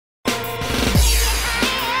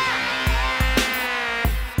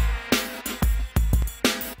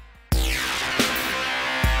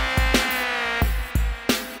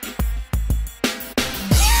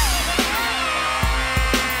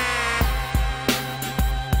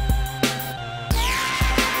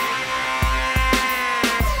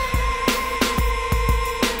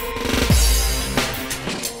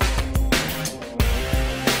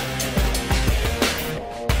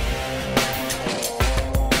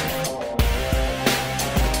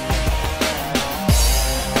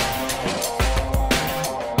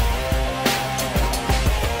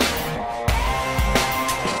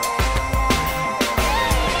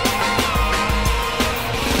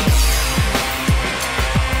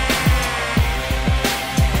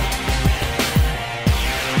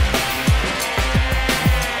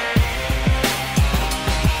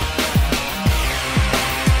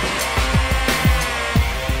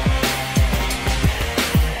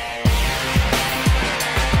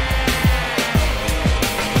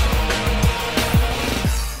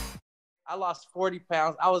lost 40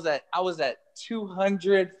 pounds. I was at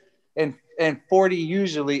 240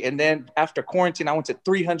 usually, and then after quarantine, I went to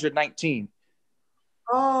 319.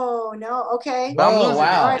 Oh no, okay. But I'm losing.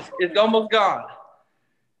 Wow. Right. It's almost gone.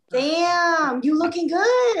 Damn, you looking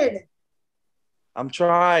good. I'm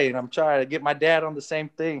trying to get my dad on the same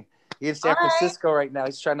thing. He's in San Francisco right now.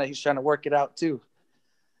 He's trying to work it out too.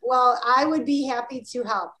 Well, I would be happy to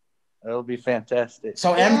help. It'll be fantastic.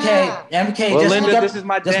 So Yeah. MK, Well, just Linda, look up, this is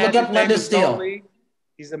my just dad. look up His name Linda is Steele. Noel Lee.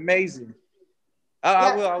 He's amazing.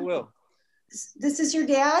 I will. This is your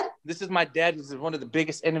dad? This is my dad. He's one of the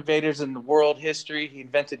biggest innovators in the world history. He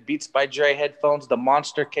invented Beats by Dre headphones, the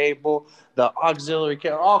Monster cable, the auxiliary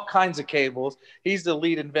cable, all kinds of cables. He's the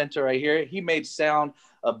lead inventor right here. He made sound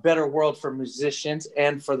a better world for musicians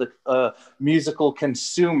and for the musical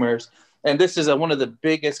consumers. And this is one of the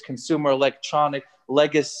biggest consumer electronic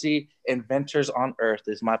legacy inventors on earth.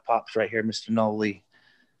 Is my pops right here, Mr. Noel Lee.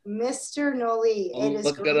 Mr. Noel Lee, it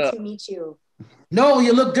is great to meet you. No,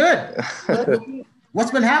 you look good.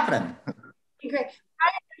 What's been happening? Great.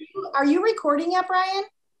 Are you recording yet, Brian?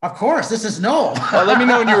 Of course, this is Noel. Let me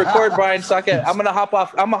know when you record, Brian. So I'm gonna hop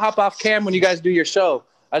off cam when you guys do your show.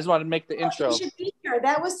 I just want to make the intro. You should be here.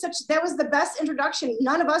 That was the best introduction.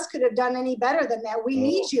 None of us could have done any better than that. We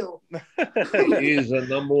need you. He's the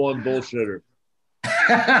 #1 bullshitter.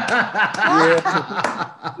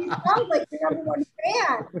 Yeah. He sounds like the #1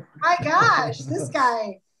 fan. My gosh, this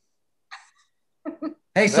guy.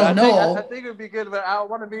 Hey, so Noel, I think it would be good, but I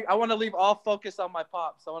want to leave all focus on my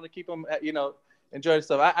pops. I want to keep them, enjoy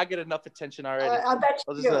stuff. I get enough attention already. I bet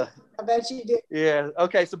you do. I bet you do. Yeah.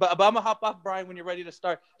 Okay. So, but I'm gonna hop off, Brian, when you're ready to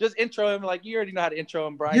start. Just intro him. Like you already know how to intro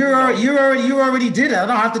him, Brian. You already did it. I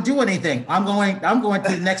don't have to do anything. I'm going to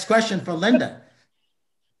the next question for Linda.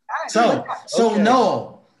 So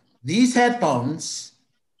Noel, these headphones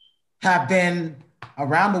have been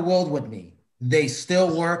around the world with me. They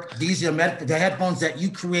still work. These are the headphones that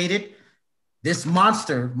you created. This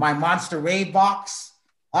monster, my Monster Rave box.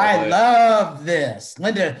 I love this.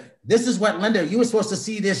 Linda, this is what, Linda, you were supposed to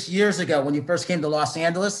see this years ago when you first came to Los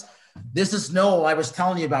Angeles. This is Noel I was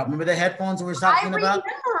telling you about. Remember the headphones we were talking about? I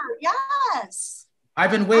remember, yes.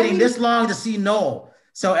 I've been waiting this long to see Noel.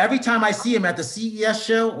 So every time I see him at the CES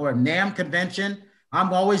show or NAMM convention,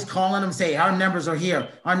 I'm always calling him, say, our numbers are here.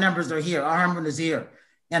 Our numbers are here. Our number is here.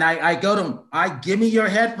 And I go to him, give me your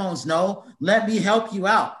headphones, Noel. Let me help you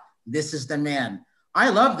out. This is the man. I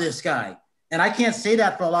love this guy. And I can't say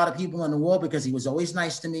that for a lot of people in the world because he was always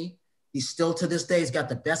nice to me. He's still to this day, he's got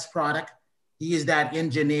the best product. He is that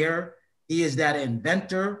engineer. He is that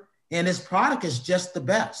inventor. And his product is just the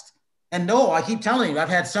best. And no, I keep telling you, I've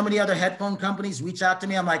had so many other headphone companies reach out to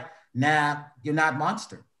me. I'm like, nah, you're not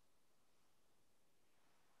Monster.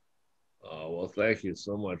 Well, thank you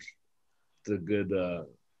so much. It's a good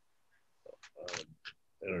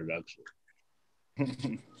introduction.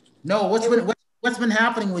 No, what's been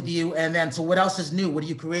happening with you? And then, so what else is new? What are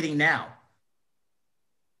you creating now?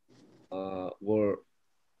 We're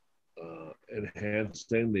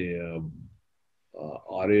enhancing the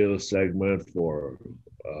audio segment for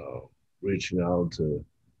reaching out to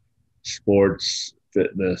sports,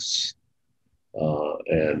 fitness,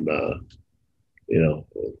 and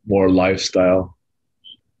more lifestyle.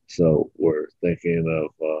 So we're thinking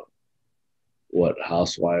of what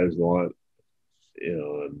housewives want,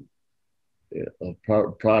 and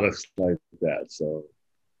products like that. So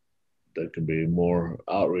there can be more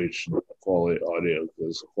outreach and quality audio,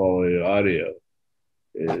 because quality audio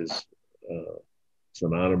is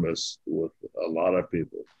synonymous with a lot of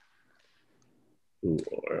people who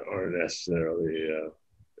aren't necessarily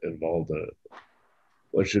involved in it.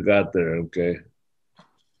 What you got there, MK?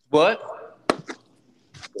 What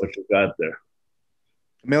you got there?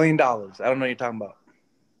 $1 million. I don't know what you're talking about.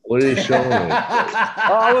 What are you showing me?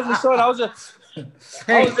 I wasn't showing. I was just.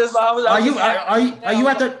 Hey, are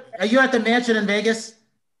you at the mansion in Vegas?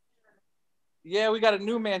 Yeah, we got a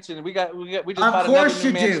new mansion. We just of bought course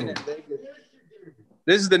another new you mansion do. in Vegas.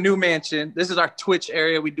 This is the new mansion. This is our Twitch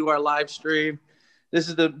area. We do our live stream. This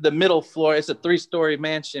is the middle floor. It's a 3-story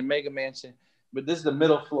mansion, mega mansion. But this is the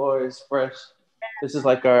middle floor. It's fresh. This is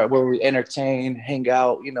like where we entertain, hang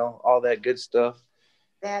out, all that good stuff.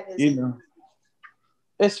 That is,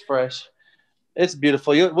 it's fresh. It's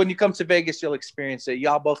beautiful. When you come to Vegas, you'll experience it.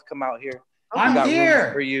 Y'all both come out here. I'm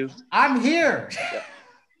here for you. I'm here.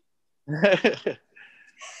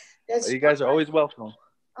 You guys are always welcome.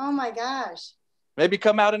 Oh my gosh. Maybe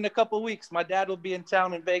come out in a couple of weeks. My dad will be in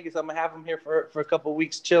town in Vegas. I'm gonna have him here for a couple of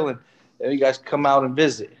weeks chilling. And you guys come out and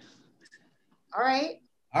visit. All right.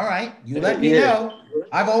 You let me know.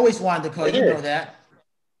 I've always wanted to call you. You know that.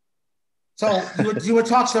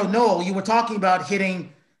 So Noel, you were talking about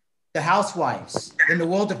hitting the housewives in the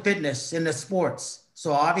world of fitness, in the sports.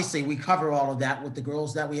 So obviously we cover all of that with the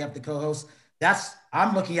girls that we have to co-host.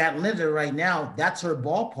 I'm looking at Linda right now. That's her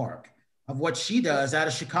ballpark of what she does out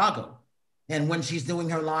of Chicago. And when she's doing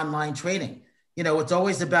her online training, it's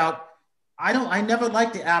always about, I never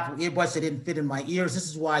liked the Apple earbuds that didn't fit in my ears. This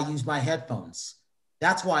is why I use my headphones.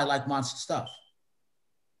 That's why I like Monster Stuff.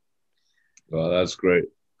 Well, that's great.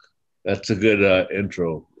 That's a good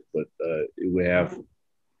intro. But we have,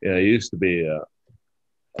 it used to be,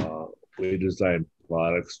 we designed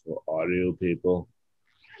products for audio people.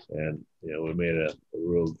 And, we made a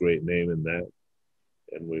real great name in that.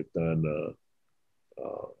 And we've done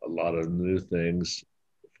a lot of new things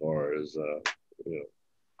as far as,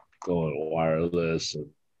 going wireless and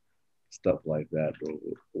stuff like that.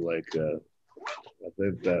 Like, I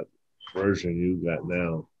think that version you got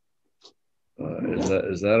now,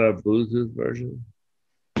 is that a Bluetooth version?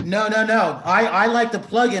 No. I like the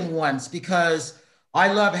plug-in ones because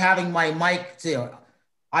I love having my mic too.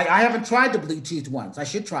 I haven't tried the Bluetooth ones. I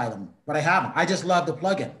should try them, but I haven't. I just love the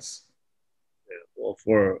plugins. Yeah, well,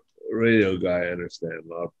 for a radio guy, I understand.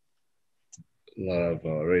 A lot of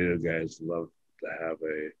radio guys love to have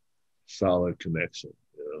a solid connection.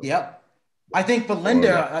 Yep. I think for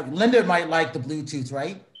Linda, Linda might like the Bluetooth,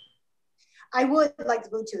 right? I would like the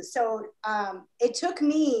Bluetooth. So it took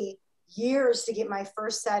me years to get my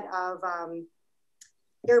first set of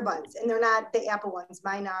earbuds, and they're not the Apple ones.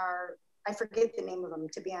 Mine are, I forget the name of them,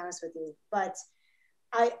 to be honest with you. But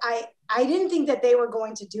I didn't think that they were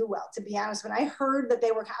going to do well, to be honest. When I heard that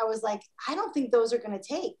they were, I was like, I don't think those are going to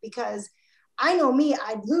take, because I know me,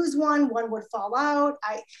 I'd lose one would fall out.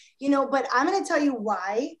 But I'm going to tell you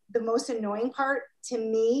why the most annoying part to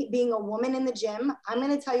me, being a woman in the gym, I'm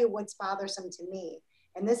going to tell you what's bothersome to me.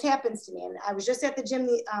 And this happens to me. And I was just at the gym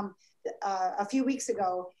a few weeks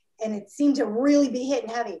ago, and it seemed to really be hitting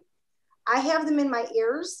heavy. I have them in my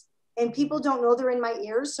ears, and people don't know they're in my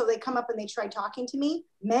ears. So they come up and they try talking to me,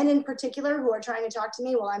 men in particular, who are trying to talk to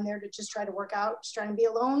me while I'm there to just try to work out, just trying to be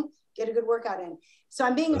alone, get a good workout in. So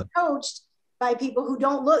I'm being approached by people who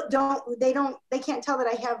they can't tell that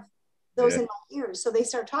I have those in my ears. So they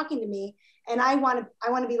start talking to me, and I want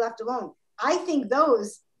to be left alone. I think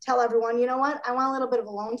those tell everyone, you know what? I want a little bit of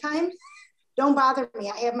alone time. Don't bother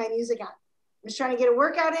me. I have my music on. I'm just trying to get a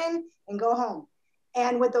workout in and go home.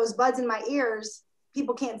 And with those buds in my ears,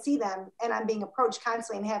 people can't see them, and I'm being approached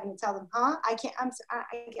constantly and having to tell them, I gotta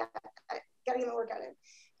get my workout in.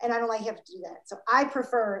 And I don't like having to do that. So I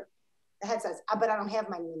prefer the headsets, but I don't have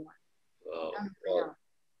mine anymore. Oh, well,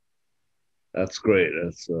 that's great.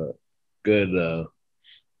 That's a good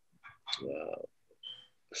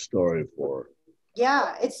story for.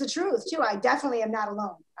 Yeah, it's the truth too. I definitely am not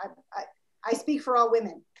alone. I speak for all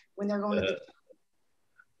women when they're going to the.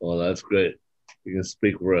 Well, that's great. You can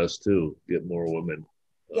speak for us too. Get more women.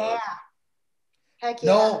 Yeah. Heck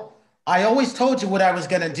yeah. No, I always told you what I was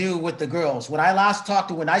going to do with the girls. When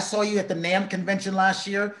I saw you at the NAMM convention last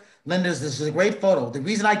year, Linda's, this is a great photo. The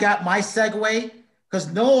reason I got my Segway,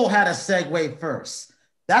 because Noel had a Segway first.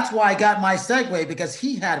 That's why I got my Segway, because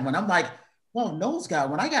he had one. I'm like, well, Noel's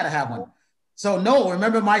got one. I got to have one. So Noel,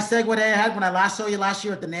 remember my Segway that I had when I last saw you last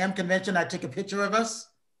year at the NAMM convention? I took a picture of us.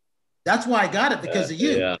 That's why I got it, because of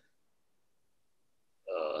you. Yeah.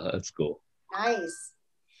 That's cool. Nice.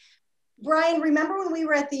 Brian, remember when we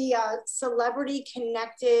were at the Celebrity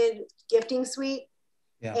Connected gifting suite?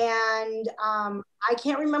 Yeah. And I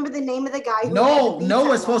can't remember the name of the guy. Noel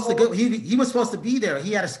was supposed to go. He was supposed to be there.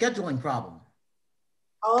 He had a scheduling problem.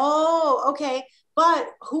 Oh, okay. But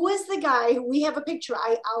who is the guy? We have a picture.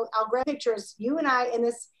 I'll grab pictures. You and I and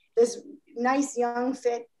this nice young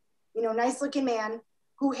fit, nice looking man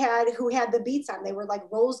who had the beats on. They were like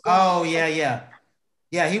rose gold. Oh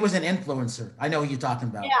yeah. He was an influencer. I know who you're talking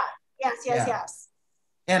about. Yeah. Yes.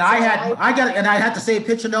 And so I had to say,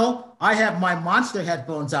 picture, no, I have my Monster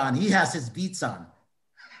headphones on. He has his Beats on.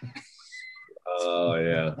 Oh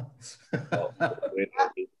yeah.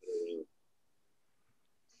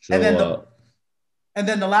 And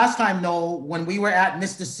then the last time, Noel, when we were at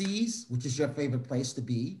Mr. C's, which is your favorite place to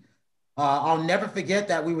be, I'll never forget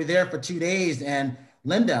that we were there for 2 days. And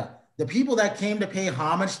Linda, the people that came to pay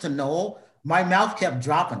homage to Noel, my mouth kept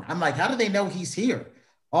dropping. I'm like, how do they know he's here?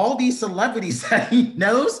 All these celebrities that he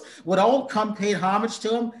knows would all come pay homage to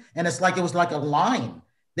him. And it was like a line.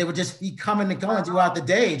 They would just be coming and going throughout the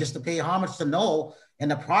day just to pay homage to Noel and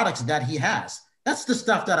the products that he has. That's the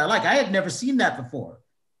stuff that I like. I had never seen that before.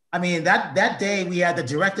 I mean, that day we had the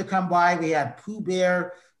director come by. We had Pooh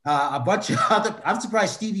Bear, a bunch of other. I'm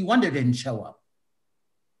surprised Stevie Wonder didn't show up.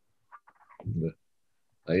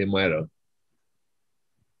 You might have.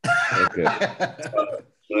 Okay.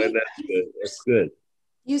 Well, that's good. That's good.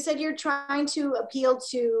 You said you're trying to appeal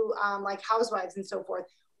to like housewives and so forth.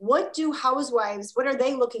 What do housewives, what are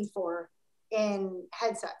they looking for in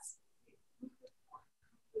headsets?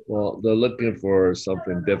 Well, they're looking for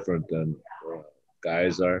something different than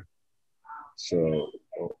guys are. So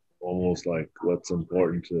almost like what's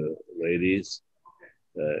important to ladies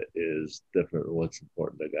is different than what's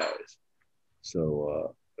important to guys.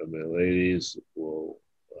 So, I mean, ladies will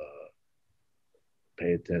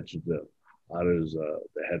pay attention to how does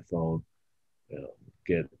the headphone,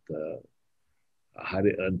 get how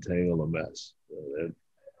to untangle a mess.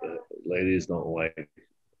 Ladies don't like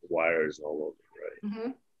wires all over, right?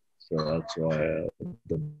 Mm-hmm. So that's why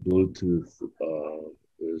the Bluetooth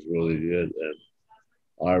is really good, and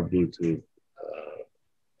our Bluetooth,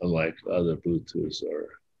 unlike other Bluetooths,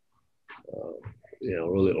 are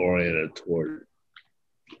really oriented toward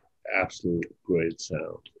absolute great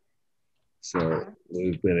sound. So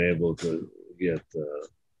we've been able to get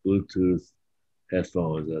Bluetooth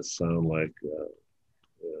headphones that sound like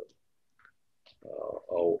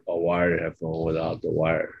a wired headphone without the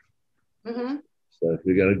wire. Mm-hmm. So if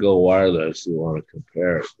you're going to go wireless, you want to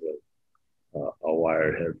compare it with a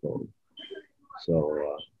wired headphone.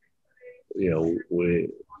 So, we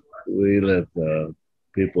let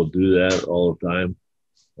people do that all the time,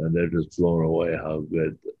 and they're just blown away how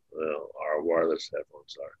good our wireless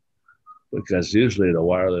headphones are. Because usually the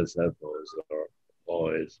wireless headphones are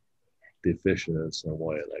always deficient in some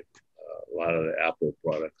way, like a lot of the Apple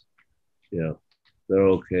products. They're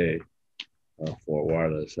okay for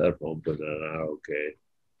wireless headphones, but they're not okay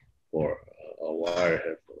for a wired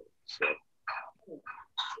headphone. So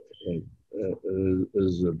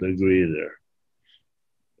there's a degree there.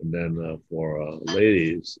 And then for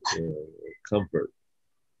ladies, comfort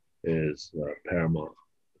is paramount.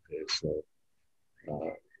 Okay, so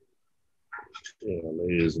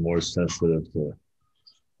ladies are more sensitive to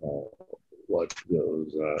what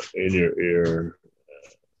goes in your ear,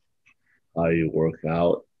 how you work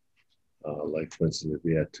out. Like, for instance, if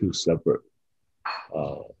you had two separate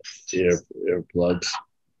earplugs,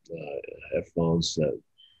 headphones, that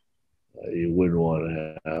you wouldn't want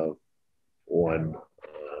to have one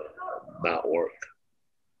not work.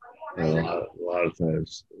 And a lot of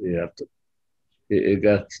times you have to, it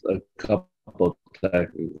got a couple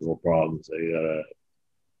technical problems. You gotta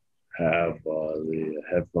have the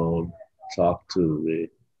headphone talk to the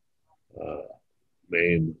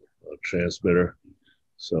main transmitter.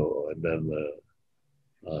 So, and then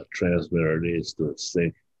the transmitter needs to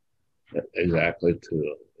sync exactly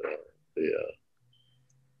to the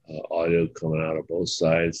audio coming out of both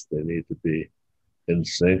sides. They need to be in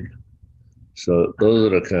sync. So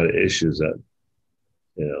those are the kind of issues that,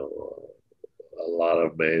 a lot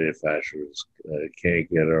of manufacturers can't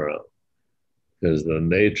get around, because the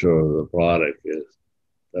nature of the product is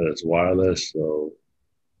that it's wireless. So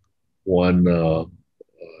one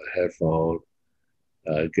headphone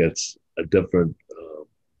gets a different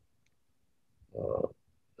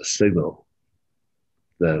signal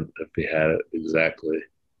than if you had it exactly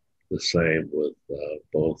the same with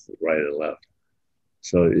both right and left.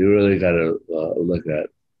 So you really got to look at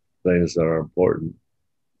things that are important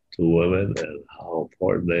to women and how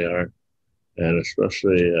important they are. And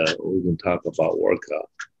especially we can talk about workout,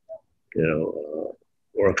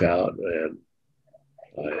 workout, and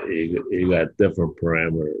you got different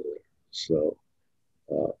parameters. So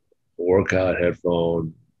workout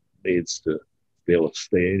headphone needs to be able to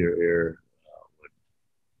stay in your ear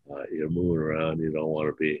when you're moving around. You don't want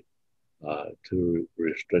to be too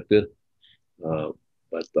restricted.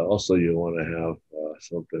 But also you want to have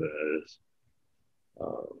something that is,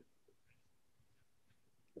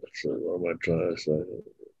 what am I trying to say?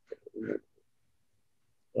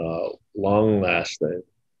 Long lasting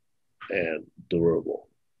and durable.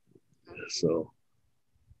 So,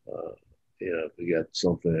 if you get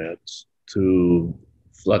something that's too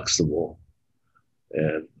flexible,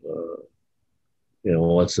 and,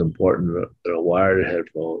 what's important in a wired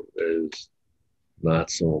headphone is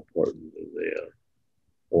not so important in the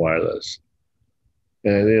wireless.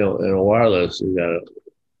 And, in a wireless, you got to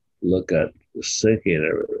look at the syncing and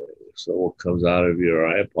everything. So what comes out of your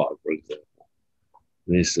iPod, for example,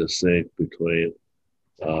 needs to sync between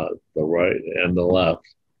the right and the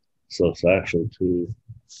left. So it's actually two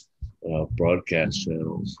broadcast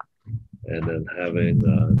channels, and then having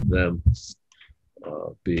them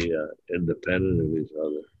be independent of each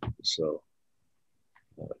other. So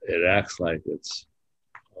it acts like it's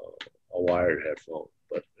a wired headphone,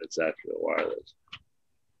 but it's actually a wireless.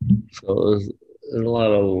 So there's a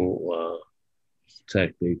lot of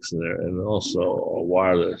techniques in there, and also a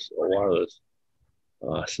wireless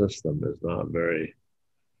system is not very,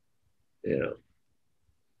 you know,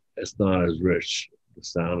 it's not as rich. The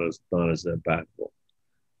sound is not as impactful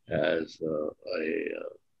as a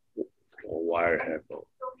wired headphone.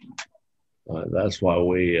 That's why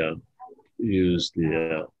we used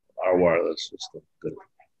the our wireless system.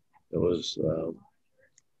 It was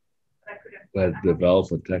we had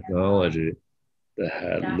developed a technology that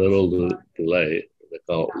had little delay. They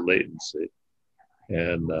call it latency,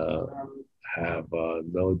 and have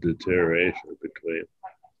no deterioration between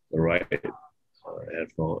the right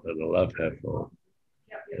headphone and the left headphone,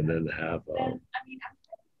 and then have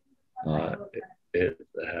uh, it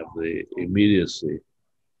have the immediacy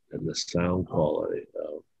and the sound quality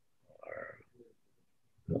of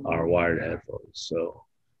our wired headphones. So,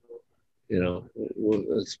 you know,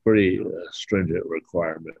 it's pretty stringent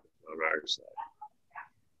requirement on our side.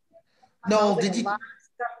 No, did you? A lot of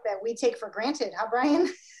stuff that we take for granted, huh, Brian?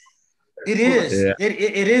 It is. Yeah.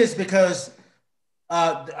 It is because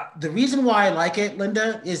the reason why I like it,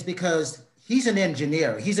 Linda, is because he's an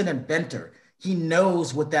engineer. He's an inventor. He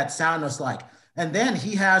knows what that sound is like. And then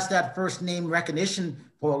he has that first name recognition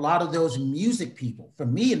for a lot of those music people. For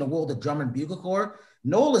me, in the world of drum and bugle corps,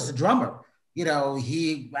 Noel is a drummer. You know,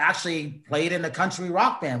 he actually played in a country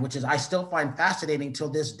rock band, which is I still find fascinating till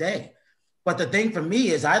this day. But the thing for me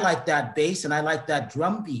is I like that bass and I like that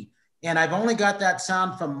drum beat. And I've only got that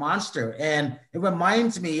sound from Monster. And it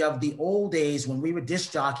reminds me of the old days when we were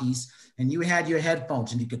disc jockeys and you had your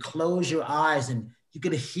headphones and you could close your eyes and you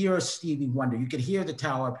could hear Stevie Wonder. You could hear the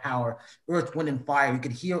Tower of Power, Earth, Wind, and Fire. You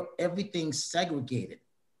could hear everything segregated.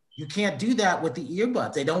 You can't do that with the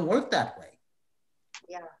earbuds. They don't work that way.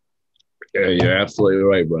 Yeah. Yeah, you're absolutely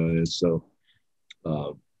right, Brian. So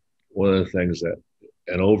one of the things that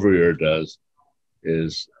an over-ear does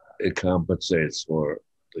is it compensates for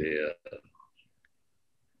the,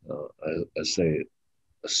 I say,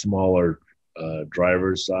 a smaller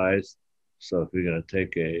driver size. So if you're going to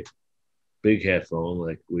take a big headphone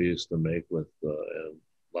like we used to make with and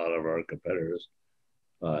a lot of our competitors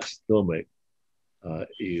still make,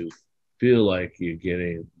 you feel like you're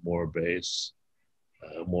getting more bass,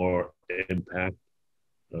 more impact,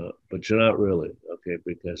 but you're not really, okay,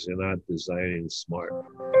 because you're not designing smart.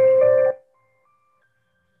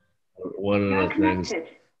 One of the things.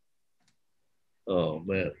 Oh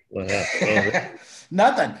man, what happened?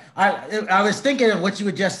 Nothing. I was thinking of what you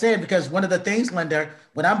were just saying because one of the things, Linda,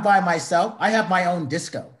 when I'm by myself, I have my own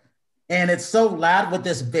disco, and it's so loud with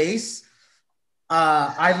this bass.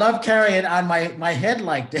 I love carrying it on my head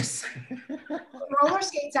like this. Roller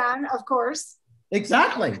skates on, of course.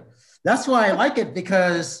 Exactly. That's why I like it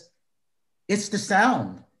because it's the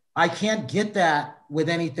sound. I can't get that with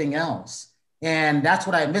anything else. And that's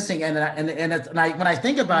what I'm missing. And when I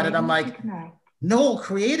think about it, I'm like, Noel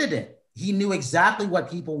created it. He knew exactly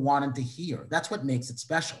what people wanted to hear. That's what makes it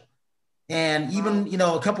special. And even, you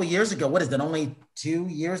know, a couple of years ago, what is that, only 2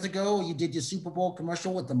 years ago, you did your Super Bowl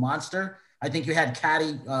commercial with the Monster. I think you had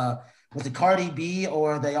was it Cardi B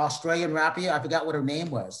or the Australian rapper? I forgot what her name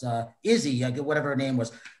was. Izzy, whatever her name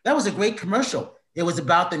was. That was a great commercial. It was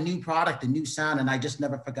about the new product, the new sound, and I just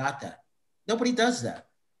never forgot that. Nobody does that.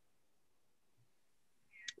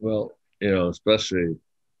 Well, you know, especially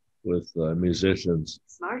with musicians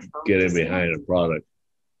getting behind a product,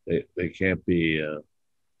 they can't be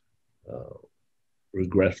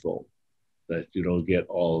regretful that you don't get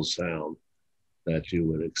all the sound that you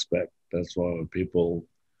would expect. That's why when people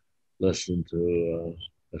listen to,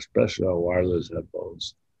 especially our wireless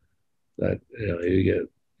headphones, that you get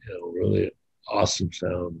really awesome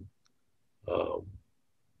sound.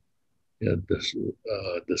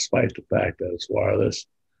 Despite the fact that it's wireless,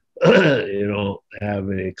 you don't have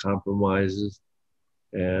any compromises,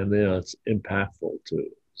 and it's impactful too.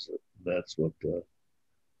 So that's what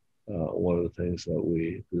one of the things that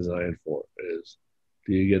we designed for is: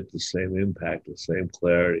 do you get the same impact, the same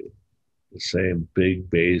clarity, the same big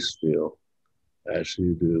bass feel as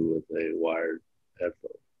you do with a wired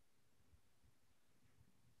headphone?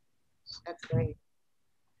 That's great.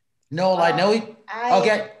 No, I know.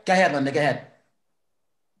 Okay, go ahead, Linda. Go ahead.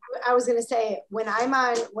 I was gonna say when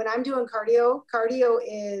I'm doing cardio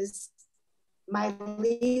is my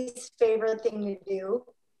least favorite thing to do.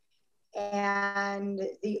 And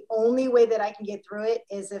the only way that I can get through it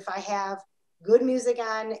is if I have good music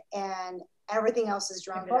on and everything else is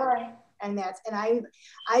drowned out. And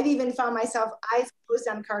I've even found myself eyes closed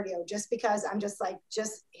on cardio just because I'm just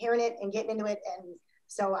hearing it and getting into it. And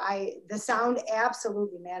so the sound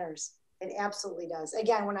absolutely matters. It absolutely does.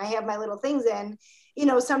 Again, when I have my little things in,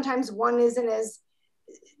 sometimes one isn't as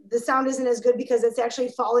the sound isn't as good because it's actually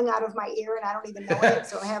falling out of my ear and I don't even know it.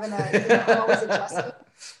 So I'm having I'm always adjusting.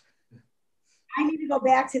 I need to go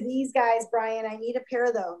back to these guys, Brian. I need a pair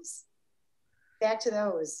of those. Back to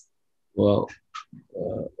those. Well,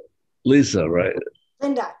 Lisa, right?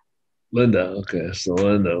 Linda. Linda. Okay, so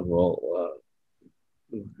Linda, well,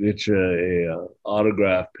 get you a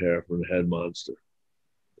autograph pair from the Head Monster.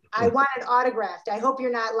 I want it autographed. I hope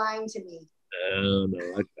you're not lying to me. No,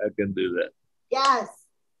 I can do that. Yes,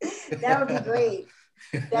 that would be great.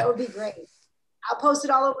 That would be great. I'll post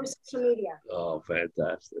it all over social media. Oh,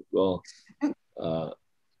 fantastic. Well,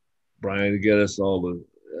 Brian, get us all the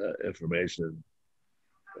information,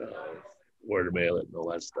 where to mail it and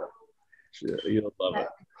all that stuff. You'll love it.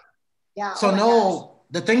 Yeah. So Noel,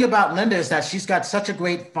 the thing about Linda is that she's got such a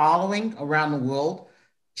great following around the world.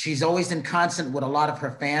 She's always in concert with a lot of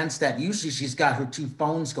her fans that usually she's got her two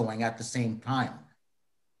phones going at the same time,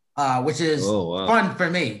 which is fun for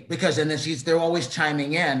me because and then they're always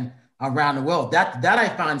chiming in around the world. That I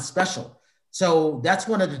find special. So that's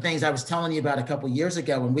one of the things I was telling you about a couple of years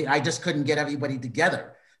ago when I just couldn't get everybody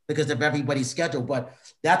together because of everybody's schedule. But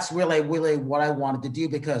that's really what I wanted to do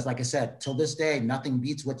because, like I said, till this day, nothing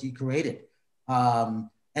beats what you created. And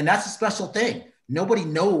that's a special thing. Nobody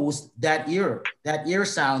knows that ear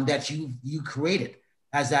sound that you created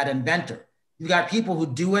as that inventor. You got people who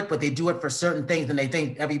do it, but they do it for certain things and they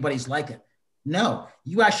think everybody's like it. No,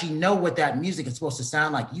 you actually know what that music is supposed to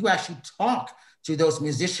sound like. You actually talk to those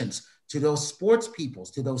musicians, to those sports people,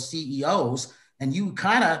 to those CEOs, and you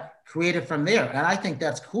kind of create it from there. And I think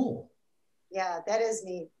that's cool. Yeah, that is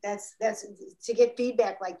neat. That's to get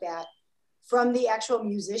feedback like that from the actual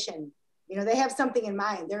musician. You know, they have something in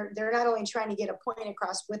mind. They're not only trying to get a point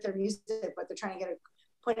across with their music, but they're trying to get a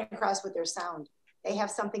point across with their sound. They have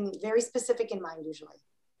something very specific in mind usually.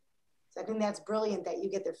 So I think that's brilliant that you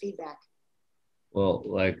get their feedback. Well,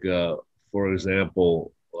 like for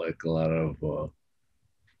example, like a lot of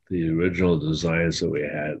the original designs that we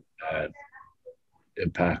had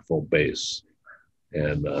impactful bass,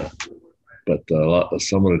 and but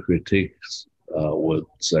some of the critiques would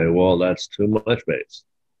say, "Well, that's too much bass."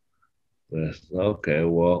 Okay,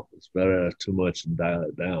 well, it's better to have too much and dial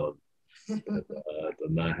it down than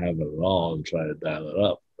not have it at all and try to dial it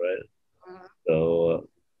up, right? So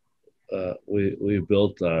we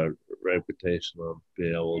built our reputation on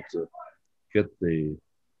being able to get the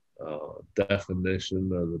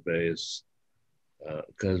definition of the bass,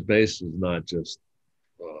 because bass is not just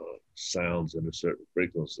sounds in a certain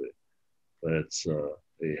frequency, but it's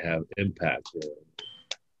they have impact.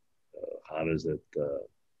 How does it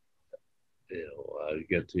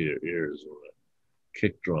get to your ears when a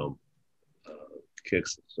kick drum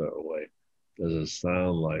kicks a certain way? Does it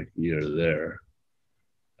sound like you're there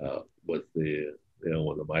with the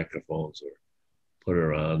when the microphones are put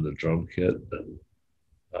around the drum kit, and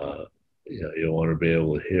you want to be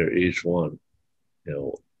able to hear each one,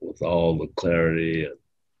 with all the clarity and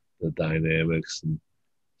the dynamics. And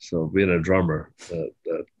so being a drummer,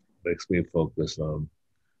 that makes me focus on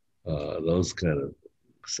those kind of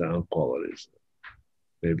sound qualities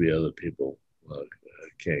maybe other people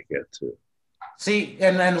can't get to. See,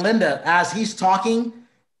 and Linda, as he's talking,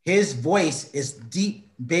 his voice is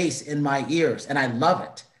deep bass in my ears, and I love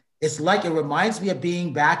it. It's like it reminds me of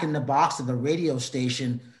being back in the box of the radio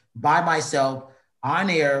station by myself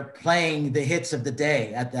on air playing the hits of the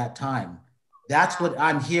day at that time. That's what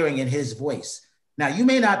I'm hearing in his voice. Now, you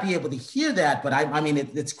may not be able to hear that, but I mean,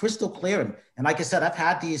 it's crystal clear. And like I said, I've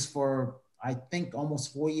had these for, I think,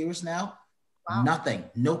 almost 4 years now. Wow. Nothing,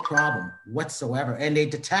 no problem whatsoever. And they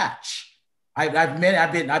detach. I've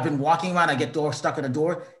been walking around, I get stuck in a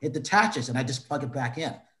door, it detaches and I just plug it back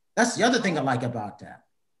in. That's the other thing I like about that.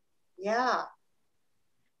 Yeah.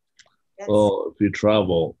 Well, if you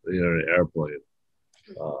travel in an airplane,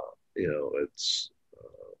 it's,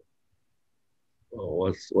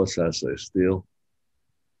 what's that say, Steel?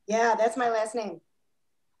 Yeah, that's my last name.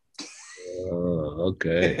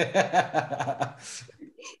 Okay.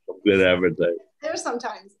 Good advertising. There's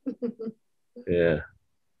sometimes. Yeah.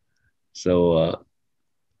 So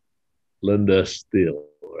Linda Steele,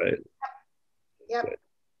 right? Yep.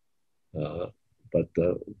 Okay. But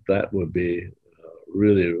that would be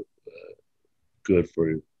really good for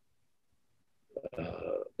you.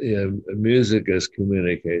 Music is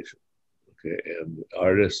communication. Okay, and the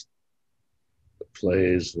artist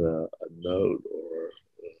plays a note or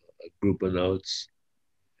a group of notes,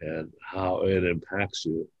 and how it impacts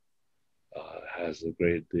you has a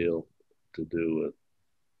great deal to do with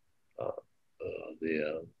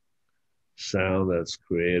the sound that's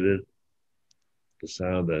created, the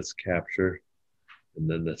sound that's captured, and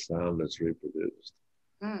then the sound that's reproduced.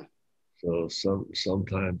 Mm. So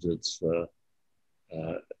sometimes it's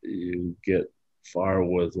you get far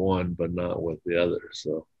with one, but not with the other.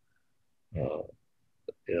 So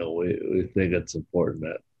we think it's important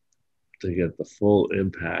that to get the full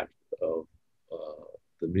impact of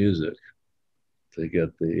the music, to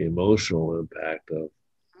get the emotional impact of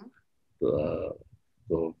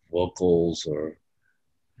the vocals, or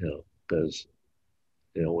because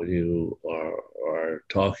when you are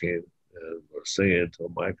talking and or singing to a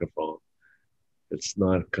microphone, it's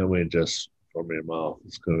not coming just from your mouth;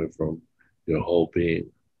 it's coming from your whole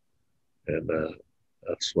being, and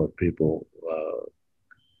that's what people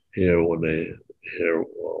hear when they hear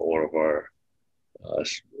one of our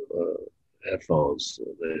headphones.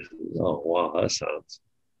 They say, "Oh, wow, that sounds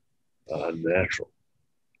natural."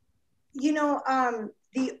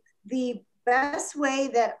 The best way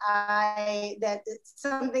that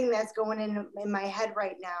something that's going in my head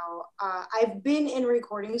right now. I've been in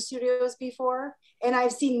recording studios before, and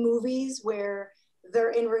I've seen movies where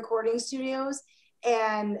they're in recording studios,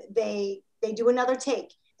 and they do another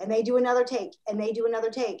take, and they do another take, and they do another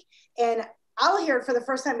take, and I'll hear it for the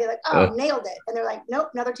first time, and be like, "Oh, nailed it," and they're like, "Nope,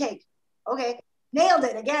 another take." Okay, nailed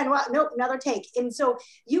it again. Well, nope, another take. And so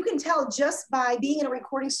you can tell just by being in a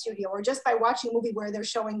recording studio, or just by watching a movie where they're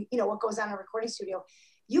showing, what goes on in a recording studio,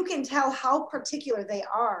 you can tell how particular they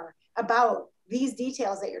are about these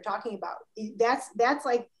details that you're talking about. That's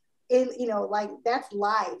like, like that's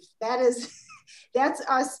live. That is, that's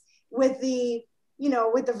us with the,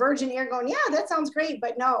 with the virgin ear going, yeah, that sounds great,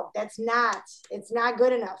 but no, it's not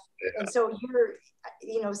good enough. Yeah. And so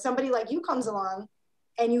somebody like you comes along,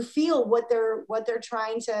 and you feel what they're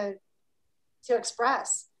trying to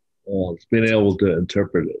express. Well, it's being able to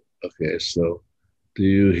interpret it. Okay, so do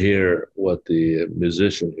you hear what the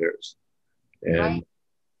musician hears? And right.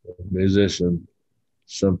 The musician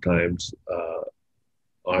sometimes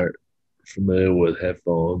aren't familiar with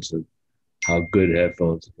headphones and how good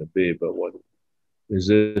headphones can be, but when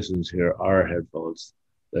musicians hear our headphones,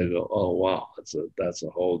 they go, "Oh wow, that's a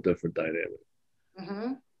whole different dynamic."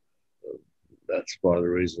 Mm-hmm. That's part of the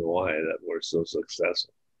reason why that we're so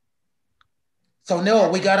successful. So Noel,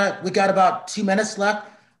 we got about 2 minutes left.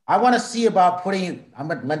 I want to see about Linda, I'm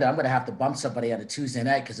going to have to bump somebody on a Tuesday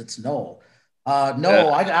night because it's Noel.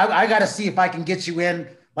 Noel, yeah. I got to see if I can get you in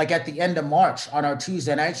like at the end of March on our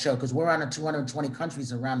Tuesday night show, because we're on 220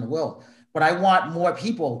 countries around the world. But I want more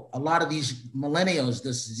people, a lot of these millennials,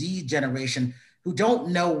 this Z generation, who don't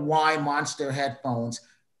know why Monster headphones,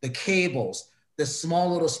 the cables, the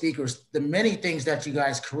small little speakers, the many things that you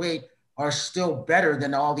guys create are still better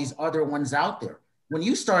than all these other ones out there. When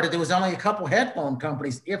you started, there was only a couple headphone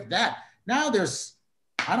companies, if that. Now there's,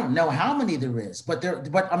 I don't know how many there is, but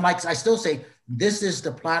I'm like, I still say, this is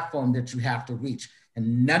the platform that you have to reach.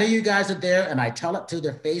 And none of you guys are there, and I tell it to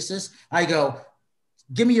their faces. I go,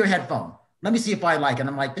 give me your headphone. Let me see if I like it. And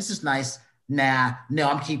I'm like, this is nice. Nah, no,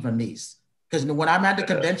 I'm keeping these. Because when I'm at the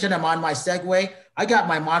convention, I'm on my Segway, I got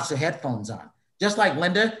my Monster headphones on. Just like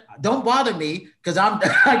Linda, don't bother me because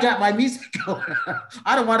I got my music going.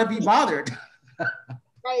 I don't want to be bothered.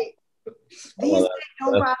 Right. These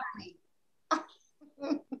don't bother me.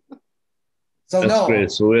 So that's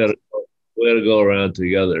great. So we had to go around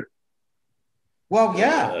together. Well,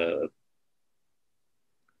 yeah.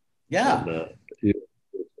 Yeah. And,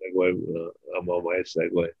 I'm on my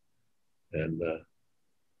Segway, and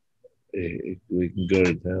we can go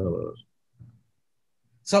to town.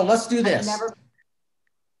 So let's do this.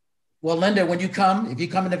 Well, Linda, when you come, if you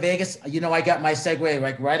come into Vegas, I got my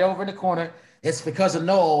Segway right over in the corner. It's because of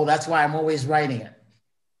Noel. That's why I'm always riding it.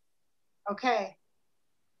 Okay.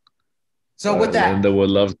 So with that, Linda would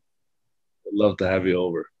love to have you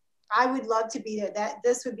over. I would love to be there.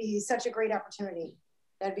 This would be such a great opportunity.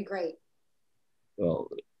 That'd be great. Well,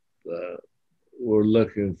 we're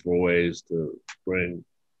looking for ways to bring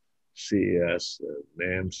CES,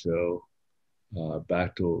 NAMM show,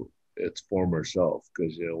 back to its former self,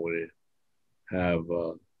 because when you have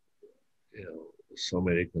so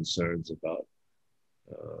many concerns about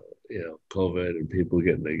COVID and people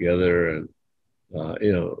getting together, and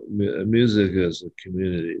music is a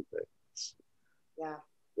community thing.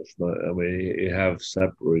 It's not. I mean, you have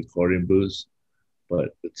separate recording booths,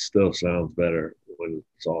 but it still sounds better when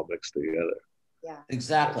it's all mixed together. Yeah,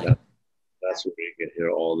 exactly. That's where you can hear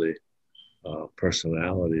all the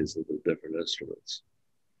personalities of the different instruments.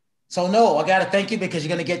 So no, I got to thank you because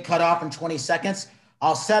you're going to get cut off in 20 seconds.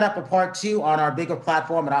 I'll set up a part 2 on our bigger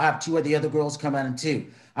platform, and I'll have 2 of the other girls come in too.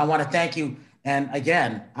 I want to thank you. And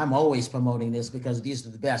again, I'm always promoting this because these are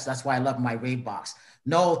the best. That's why I love my rave box.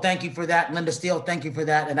 No, thank you for that. Linda Steele, thank you for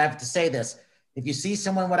that. And I have to say this, If you see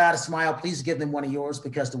someone without a smile, please give them one of yours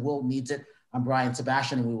because the world needs it. I'm Brian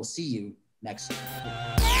Sebastian, and we will see you next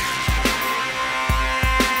week.